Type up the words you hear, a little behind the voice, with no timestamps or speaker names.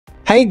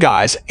Hey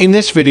guys, in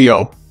this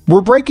video,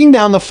 we're breaking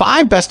down the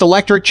 5 best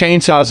electric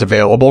chainsaws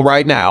available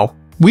right now.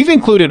 We've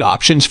included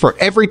options for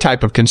every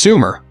type of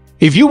consumer.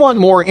 If you want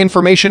more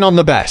information on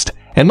the best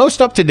and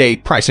most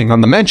up-to-date pricing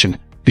on the mention,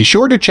 be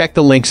sure to check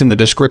the links in the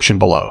description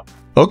below.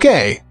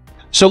 Okay,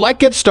 so let's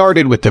get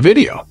started with the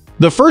video.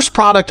 The first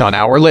product on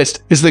our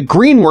list is the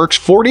Greenworks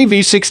 40V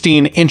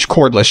 16-inch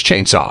cordless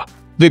chainsaw.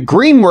 The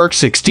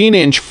Greenworks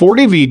 16-inch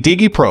 40V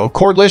Digi Pro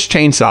cordless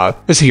chainsaw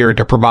is here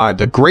to provide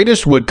the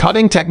greatest wood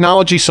cutting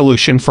technology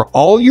solution for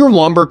all your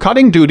lumber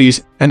cutting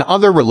duties and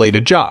other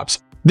related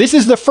jobs. This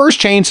is the first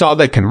chainsaw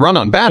that can run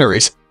on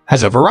batteries,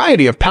 has a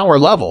variety of power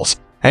levels,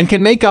 and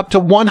can make up to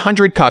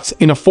 100 cuts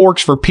in a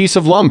forks for piece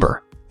of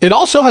lumber. It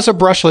also has a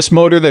brushless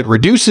motor that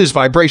reduces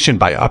vibration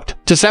by up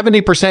to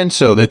 70%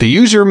 so that the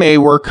user may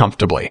work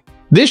comfortably.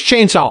 This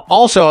chainsaw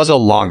also has a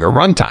longer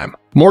runtime,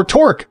 more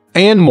torque,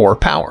 and more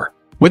power.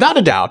 Without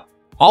a doubt,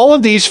 all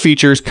of these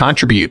features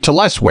contribute to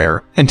less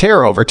wear and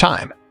tear over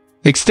time,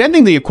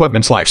 extending the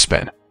equipment's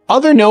lifespan.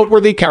 Other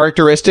noteworthy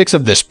characteristics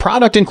of this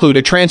product include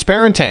a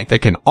transparent tank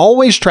that can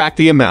always track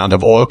the amount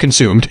of oil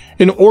consumed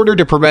in order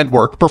to prevent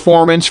work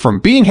performance from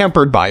being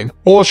hampered by an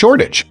oil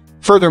shortage.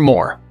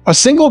 Furthermore, a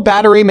single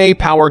battery may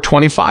power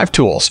 25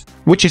 tools,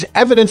 which is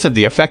evidence of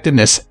the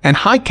effectiveness and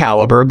high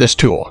caliber of this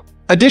tool.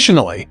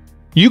 Additionally,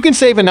 you can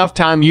save enough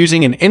time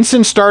using an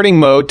instant starting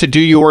mode to do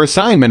your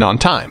assignment on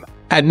time.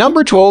 At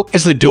number 12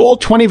 is the Dual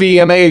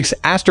 20V MAX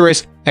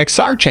XR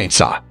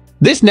chainsaw.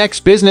 This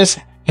next business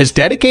has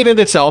dedicated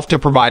itself to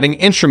providing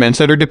instruments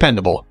that are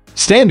dependable,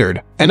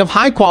 standard, and of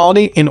high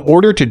quality in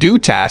order to do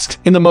tasks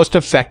in the most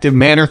effective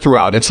manner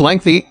throughout its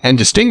lengthy and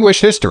distinguished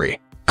history.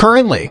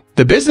 Currently,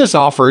 the business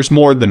offers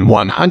more than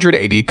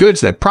 180 goods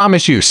that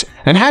promise use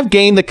and have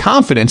gained the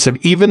confidence of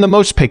even the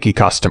most picky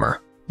customer.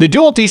 The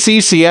Dual DC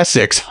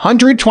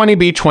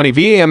CS620B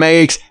 20V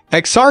MAX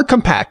XR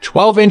Compact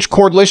 12-inch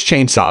cordless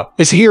chainsaw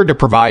is here to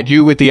provide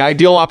you with the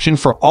ideal option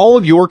for all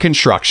of your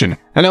construction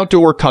and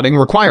outdoor cutting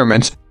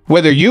requirements,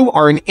 whether you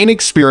are an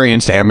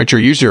inexperienced amateur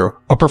user,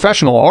 a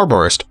professional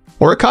arborist,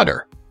 or a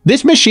cutter.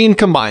 This machine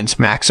combines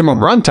maximum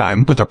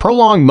runtime with a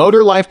prolonged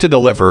motor life to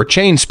deliver a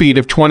chain speed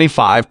of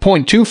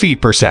 25.2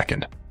 feet per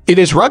second. It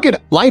is rugged,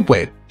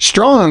 lightweight,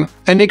 strong,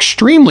 and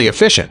extremely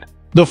efficient.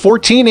 The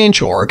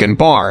 14-inch Oregon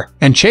bar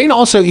and chain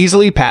also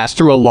easily pass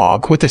through a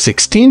log with a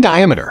 16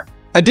 diameter.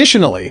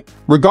 Additionally,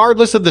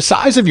 regardless of the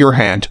size of your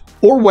hand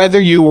or whether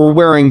you are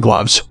wearing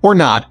gloves or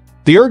not,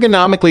 the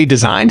ergonomically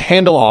designed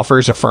handle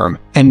offers a firm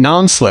and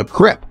non-slip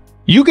grip.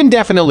 You can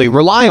definitely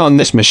rely on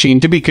this machine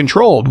to be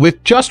controlled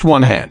with just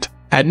one hand.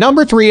 At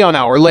number 3 on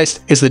our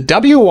list is the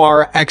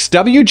WRX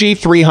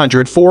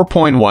WG300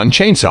 4.1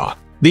 chainsaw.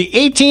 The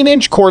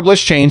 18-inch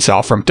cordless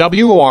chainsaw from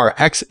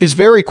WRX is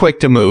very quick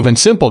to move and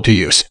simple to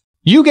use.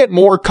 You get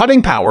more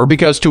cutting power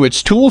because to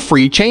its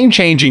tool-free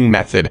chain-changing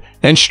method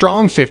and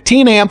strong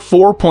 15-amp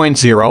 4.0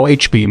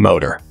 HP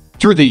motor.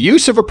 Through the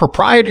use of a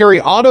proprietary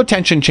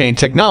auto-tension chain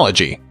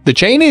technology, the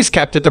chain is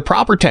kept at the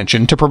proper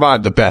tension to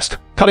provide the best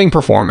cutting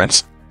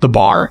performance. The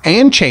bar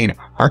and chain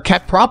are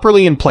kept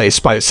properly in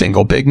place by a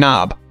single big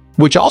knob,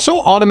 which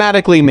also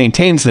automatically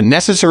maintains the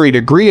necessary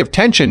degree of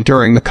tension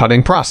during the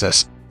cutting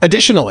process.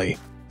 Additionally,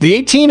 the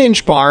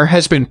 18-inch bar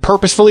has been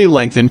purposefully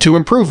lengthened to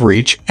improve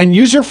reach and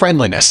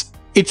user-friendliness.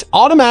 Its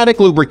automatic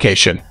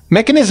lubrication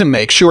mechanism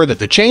makes sure that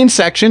the chain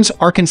sections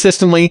are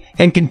consistently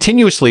and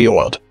continuously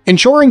oiled,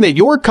 ensuring that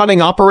your cutting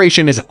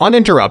operation is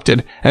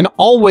uninterrupted and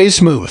always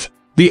smooth.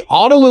 The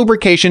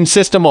auto-lubrication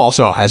system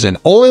also has an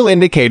oil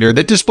indicator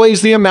that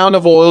displays the amount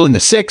of oil in the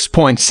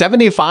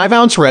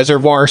 6.75-ounce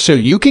reservoir so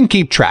you can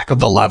keep track of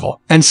the level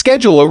and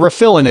schedule a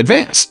refill in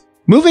advance.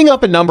 Moving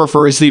up at number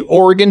 4 is the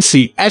Oregon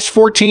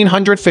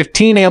CS1400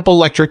 15-amp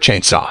electric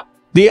chainsaw.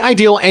 The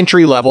ideal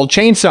entry-level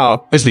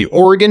chainsaw is the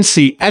Oregon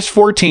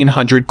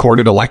CS1400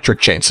 corded electric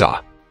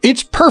chainsaw.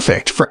 It's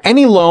perfect for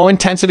any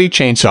low-intensity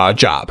chainsaw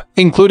job,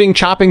 including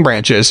chopping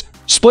branches,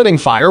 splitting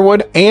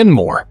firewood, and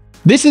more.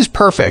 This is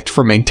perfect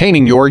for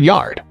maintaining your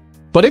yard.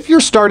 But if you're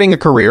starting a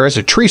career as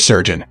a tree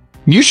surgeon,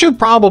 you should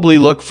probably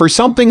look for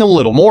something a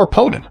little more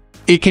potent.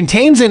 It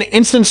contains an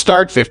instant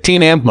start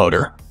 15-amp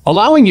motor,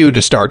 allowing you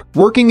to start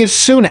working as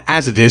soon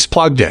as it is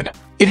plugged in.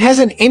 It has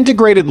an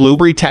integrated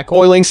Lubritech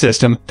oiling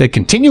system that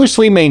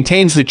continuously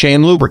maintains the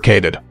chain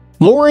lubricated,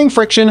 lowering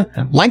friction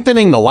and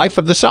lengthening the life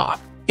of the saw.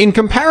 In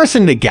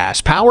comparison to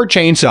gas-powered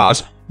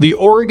chainsaws, the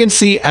Oregon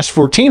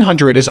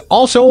CS1400 is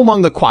also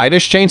among the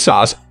quietest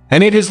chainsaws,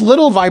 and it has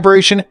little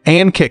vibration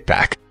and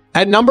kickback.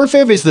 At number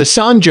 5 is the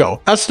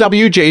Sunjo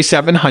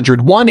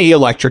SWJ701E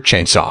electric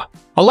chainsaw.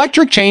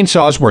 Electric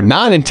chainsaws were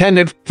not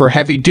intended for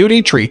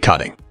heavy-duty tree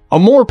cutting. A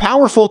more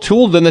powerful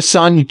tool than the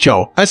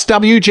Sunjo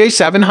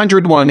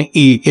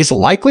SWJ701E is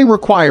likely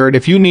required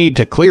if you need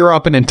to clear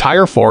up an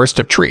entire forest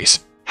of trees.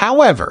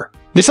 However,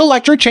 this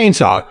electric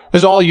chainsaw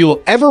is all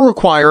you'll ever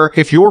require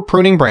if you're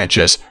pruning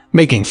branches,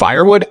 making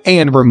firewood,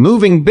 and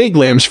removing big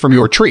limbs from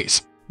your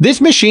trees.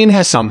 This machine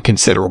has some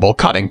considerable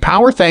cutting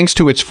power thanks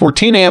to its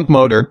 14-amp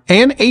motor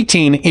and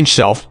 18-inch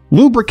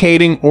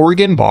self-lubricating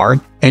Oregon bar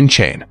and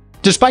chain.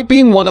 Despite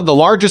being one of the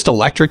largest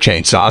electric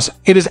chainsaws,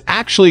 it is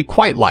actually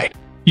quite light,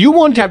 You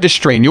won't have to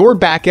strain your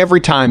back every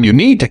time you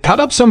need to cut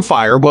up some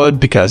firewood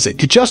because it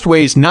just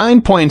weighs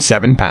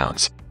 9.7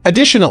 pounds.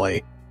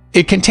 Additionally,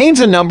 it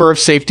contains a number of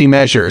safety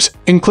measures,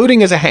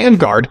 including as a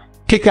handguard,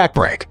 kickback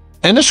brake,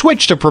 and a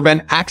switch to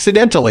prevent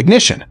accidental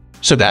ignition.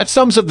 So that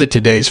sums up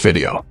today's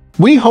video.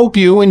 We hope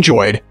you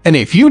enjoyed, and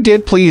if you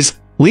did, please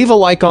leave a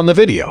like on the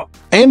video.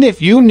 And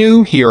if you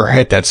new here,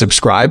 hit that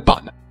subscribe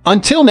button.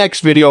 Until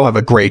next video, have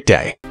a great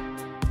day.